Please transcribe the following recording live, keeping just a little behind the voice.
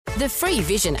The free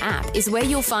Vision app is where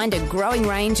you'll find a growing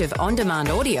range of on-demand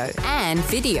audio and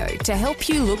video to help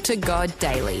you look to God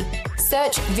daily.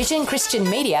 Search Vision Christian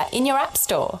Media in your app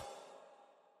store.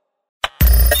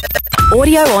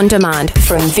 Audio on demand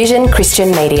from Vision Christian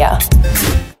Media.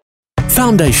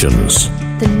 Foundations.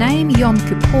 The name Yom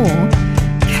Kippur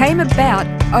came about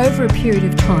over a period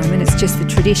of time, and it's just the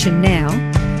tradition now,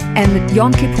 and that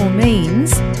Yom Kippur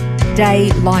means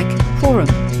day like Purim.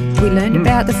 We learned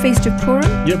about the Feast of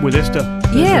Purim. Yep, with Esther.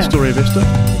 Yeah. The story of Esther.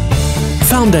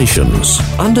 Foundations.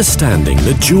 Understanding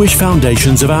the Jewish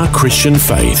foundations of our Christian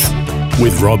faith.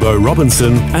 With Robbo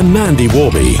Robinson and Mandy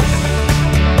Warby.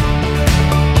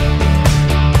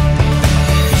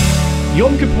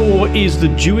 Yom Kippur is the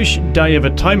Jewish Day of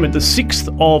Atonement, the sixth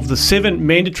of the 7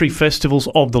 mandatory festivals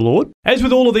of the Lord. As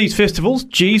with all of these festivals,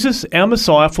 Jesus, our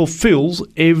Messiah, fulfills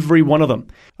every one of them.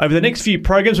 Over the next few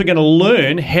programs, we're going to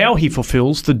learn how he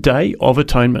fulfills the Day of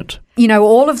Atonement. You know,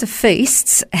 all of the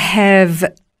feasts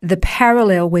have the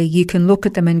parallel where you can look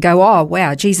at them and go, oh,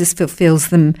 wow, Jesus fulfills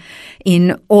them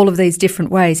in all of these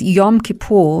different ways. Yom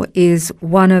Kippur is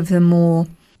one of the more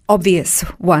obvious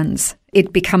ones.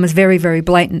 It becomes very, very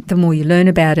blatant the more you learn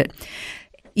about it.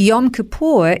 Yom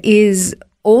Kippur is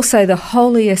also the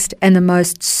holiest and the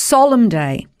most solemn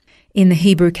day in the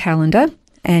Hebrew calendar.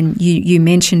 And you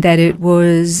mentioned that it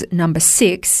was number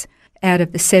 6 out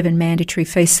of the 7 mandatory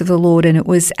feasts of the Lord, and it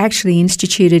was actually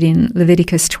instituted in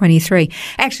Leviticus 23.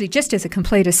 Actually, just as a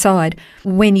complete aside,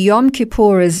 when Yom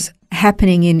Kippur is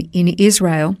happening in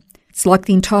Israel, it's like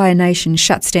the entire nation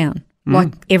shuts down.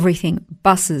 Like everything,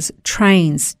 buses,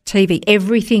 trains, TV,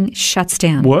 everything shuts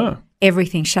down. Wow.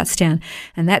 Everything shuts down.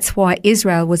 And that's why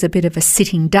Israel was a bit of a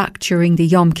sitting duck during the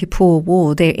Yom Kippur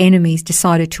War. Their enemies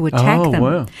decided to attack them.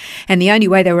 Wow. And the only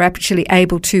way they were actually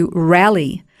able to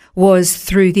rally was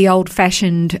through the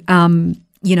old-fashioned, sirens.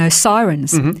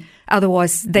 Mm-hmm.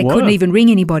 Otherwise, they couldn't even ring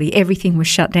anybody. Everything was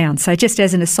shut down. So just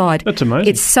as an aside, that's amazing.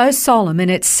 It's so solemn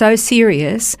and it's so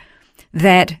serious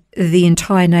that the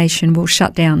entire nation will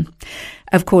shut down.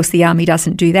 Of course, the army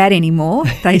doesn't do that anymore.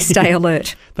 They stay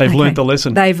alert. They've learned the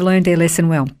lesson. They've learned their lesson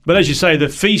well. But as you say, the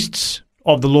feasts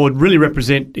of the Lord really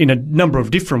represent, in a number of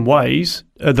different ways,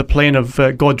 the plan of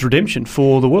God's redemption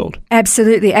for the world.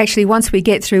 Absolutely. Actually, once we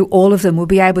get through all of them, we'll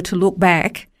be able to look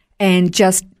back and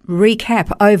just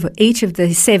recap over each of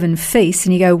the 7 feasts,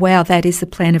 and you go, wow, that is the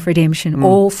plan of redemption,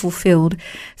 all fulfilled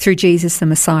through Jesus the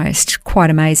Messiah. It's quite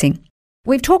amazing.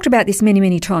 We've talked about this many,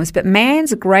 many times, but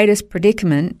man's greatest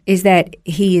predicament is that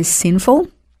he is sinful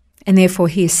and therefore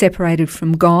he is separated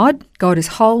from God. God is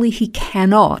holy. He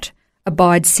cannot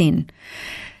abide sin.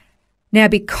 Now,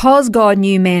 because God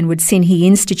knew man would sin, he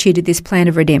instituted this plan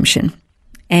of redemption.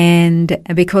 And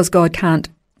because God can't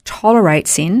tolerate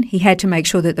sin, he had to make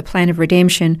sure that the plan of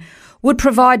redemption would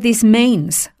provide this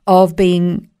means of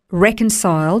being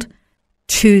reconciled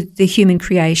to the human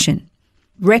creation.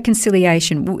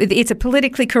 Reconciliation. It's a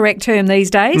politically correct term these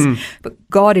days, but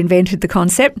God invented the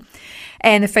concept.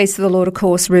 And the feasts of the Lord, of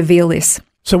course, reveal this.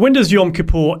 So when does Yom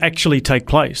Kippur actually take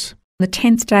place? The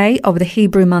 10th day of the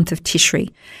Hebrew month of Tishri,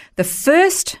 the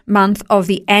first month of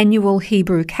the annual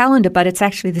Hebrew calendar, but it's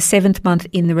actually the 7th month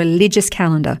in the religious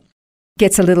calendar.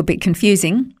 Gets a little bit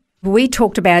confusing. We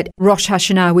talked about Rosh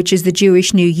Hashanah, which is the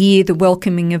Jewish New Year, the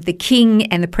welcoming of the king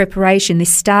and the preparation,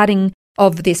 this starting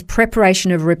of this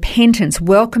preparation of repentance,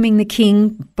 welcoming the king,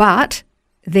 but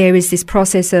there is this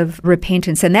process of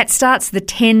repentance. And that starts the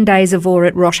 10 days of awe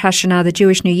at Rosh Hashanah, the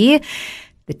Jewish New Year.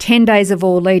 The 10 days of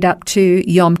awe lead up to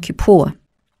Yom Kippur.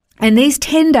 And these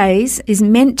 10 days is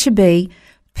meant to be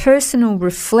personal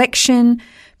reflection,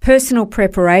 personal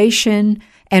preparation,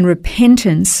 and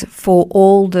repentance for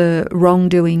all the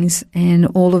wrongdoings and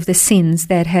all of the sins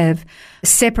that have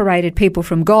separated people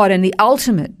from God. And the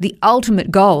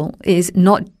ultimate goal is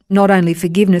not only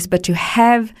forgiveness, but to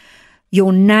have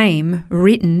your name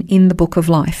written in the book of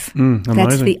life.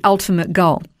 That's the ultimate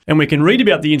goal. And we can read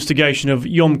about the instigation of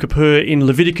Yom Kippur in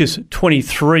Leviticus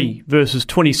 23, verses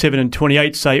 27 and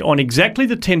 28 say, "On exactly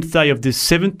the 10th day of this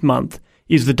 7th month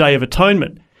is the Day of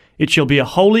Atonement. It shall be a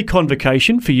holy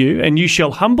convocation for you, and you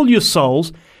shall humble your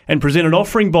souls and present an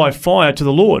offering by fire to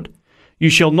the Lord. You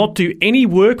shall not do any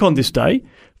work on this day,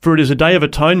 for it is a day of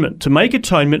atonement, to make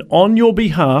atonement on your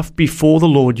behalf before the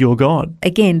Lord your God."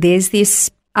 Again, there's this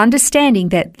understanding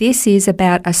that this is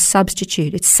about a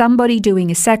substitute. It's somebody doing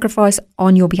a sacrifice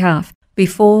on your behalf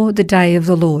before the day of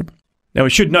the Lord. Now, we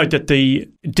should note that the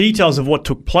details of what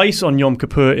took place on Yom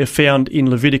Kippur are found in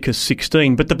Leviticus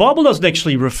 16, but the Bible doesn't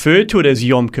actually refer to it as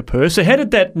Yom Kippur. So how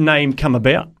did that name come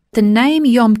about? The name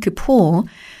Yom Kippur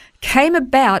came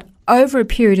about over a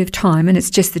period of time, and it's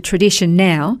just the tradition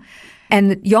now,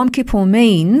 and Yom Kippur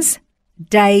means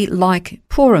day like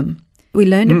Purim. We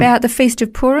learned about the Feast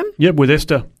of Purim. Yep, with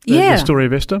Esther. The story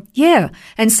of Esther. Yeah.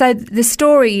 And so the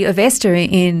story of Esther,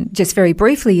 in just very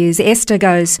briefly, is Esther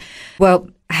goes, well,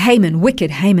 Haman, wicked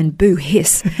Haman, boo,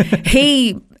 hiss.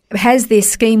 He has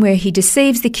this scheme where he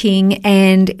deceives the king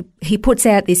and he puts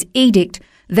out this edict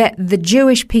that the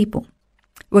Jewish people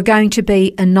were going to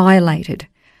be annihilated,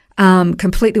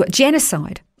 completely,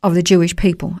 genocide of the Jewish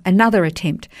people, another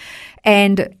attempt.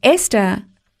 And Esther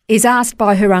is asked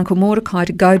by her uncle Mordecai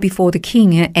to go before the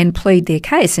king and plead their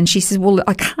case. And she says, well,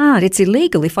 I can't. It's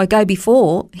illegal. If I go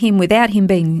before him without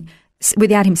him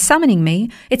summoning me,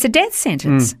 it's a death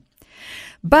sentence.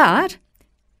 But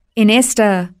in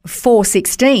Esther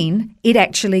 4:16, it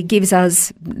actually gives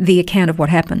us the account of what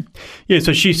happened. Yeah,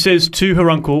 so she says to her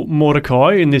uncle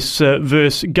Mordecai in this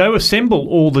verse, go assemble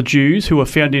all the Jews who are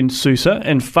found in Susa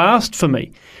and fast for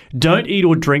me. Don't eat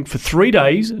or drink for 3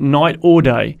 days, night or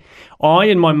day. I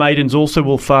and my maidens also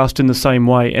will fast in the same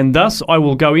way, and thus I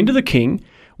will go into the king,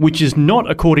 which is not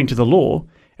according to the law,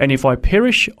 and if I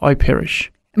perish, I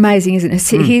perish. Amazing, isn't it?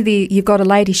 So here you've got a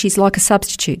lady, she's like a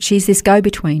substitute. She's this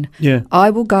go-between. Yeah. I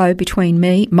will go between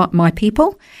me, my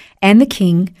people, and the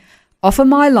king, offer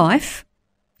my life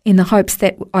in the hopes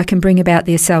that I can bring about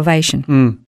their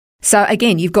salvation. So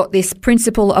again, you've got this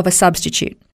principle of a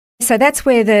substitute. So that's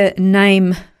where the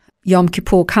name Yom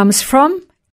Kippur comes from,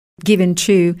 given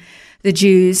to the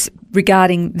Jews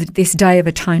regarding this Day of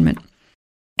Atonement.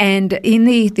 And in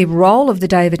the role of the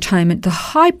Day of Atonement, the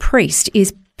high priest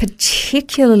is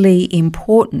particularly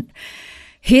important.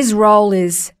 His role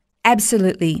is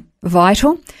absolutely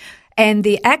vital, and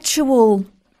the actual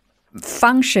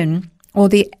function or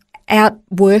the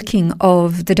outworking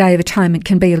of the Day of Atonement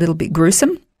can be a little bit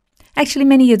gruesome. Actually,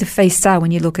 many of the feasts are, when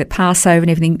you look at Passover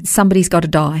and everything, somebody's got to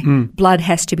die. Blood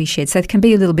has to be shed, so it can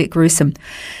be a little bit gruesome.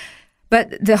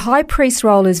 But the high priest's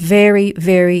role is very,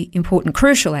 very important,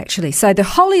 crucial actually. So the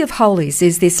Holy of Holies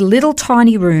is this little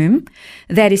tiny room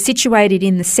that is situated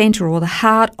in the centre or the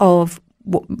heart of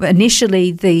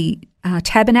initially the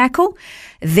tabernacle,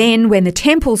 then when the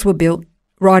temples were built,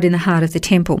 right in the heart of the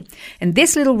temple. And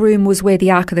this little room was where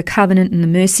the Ark of the Covenant and the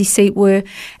mercy seat were,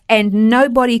 and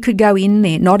nobody could go in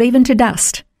there, not even to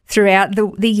dust, throughout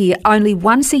the year. Only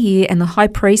once a year, and the high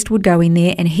priest would go in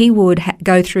there and he would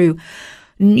go through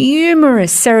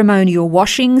numerous ceremonial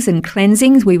washings and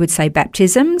cleansings. We would say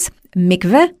baptisms,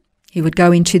 mikveh. He would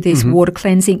go into this water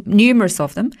cleansing, numerous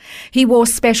of them. He wore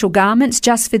special garments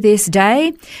just for this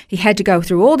day. He had to go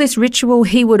through all this ritual.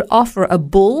 He would offer a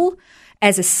bull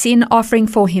as a sin offering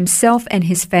for himself and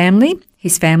his family.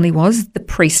 His family was the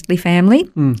priestly family,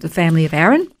 the family of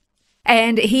Aaron.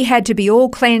 And he had to be all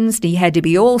cleansed. He had to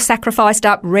be all sacrificed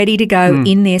up, ready to go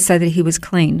in there so that he was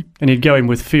clean. And he'd go in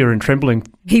with fear and trembling,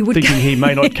 thinking he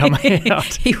may not come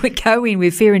out. He would go in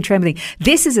with fear and trembling.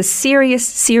 This is a serious,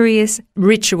 serious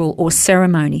ritual or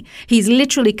ceremony. He's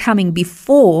literally coming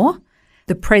before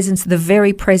the presence, the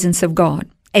very presence of God.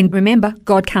 And remember,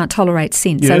 God can't tolerate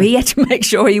sin. So he had to make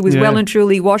sure he was well and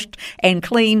truly washed and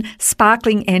clean,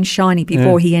 sparkling and shiny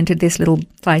before he entered this little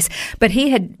place. But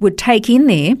he would take in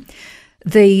there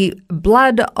the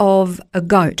blood of a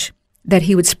goat that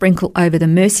he would sprinkle over the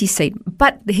mercy seat.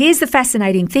 But here's the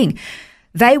fascinating thing.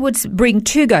 They would bring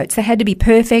 2 goats. They had to be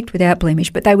perfect without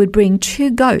blemish, but they would bring 2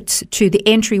 goats to the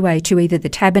entryway to either the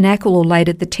tabernacle or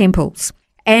later the temples.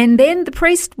 And then the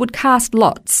priest would cast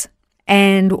lots.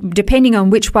 And depending on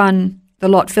which one the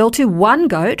lot fell to, 1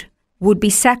 goat would be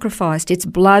sacrificed. Its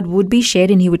blood would be shed,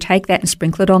 and he would take that and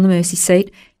sprinkle it on the mercy seat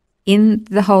in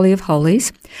the Holy of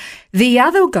Holies. The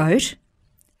other goat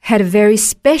had a very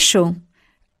special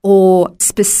or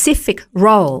specific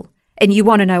role. And you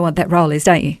want to know what that role is,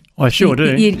 don't you? I sure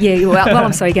do. Well,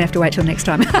 I'm sorry, you're going to have to wait till next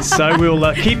time. So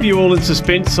we'll keep you all in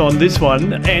suspense on this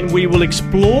one, and we will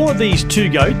explore these 2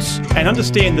 goats and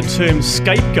understand the term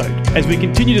scapegoat as we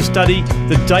continue to study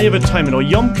the Day of Atonement, or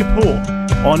Yom Kippur,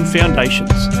 on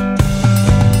Foundations.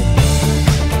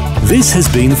 This has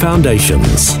been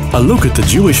Foundations, a look at the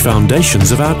Jewish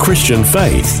foundations of our Christian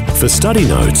faith. For study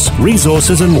notes,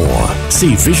 resources and more,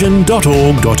 see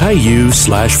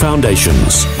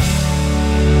vision.org.au/foundations.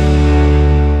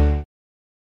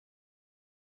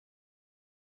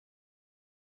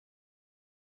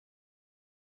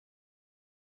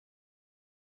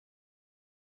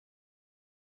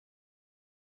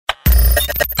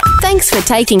 Thanks for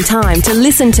taking time to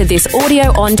listen to this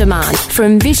audio on demand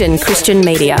from Vision Christian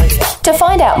Media. To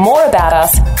find out more about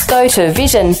us, go to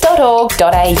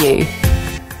vision.org.au.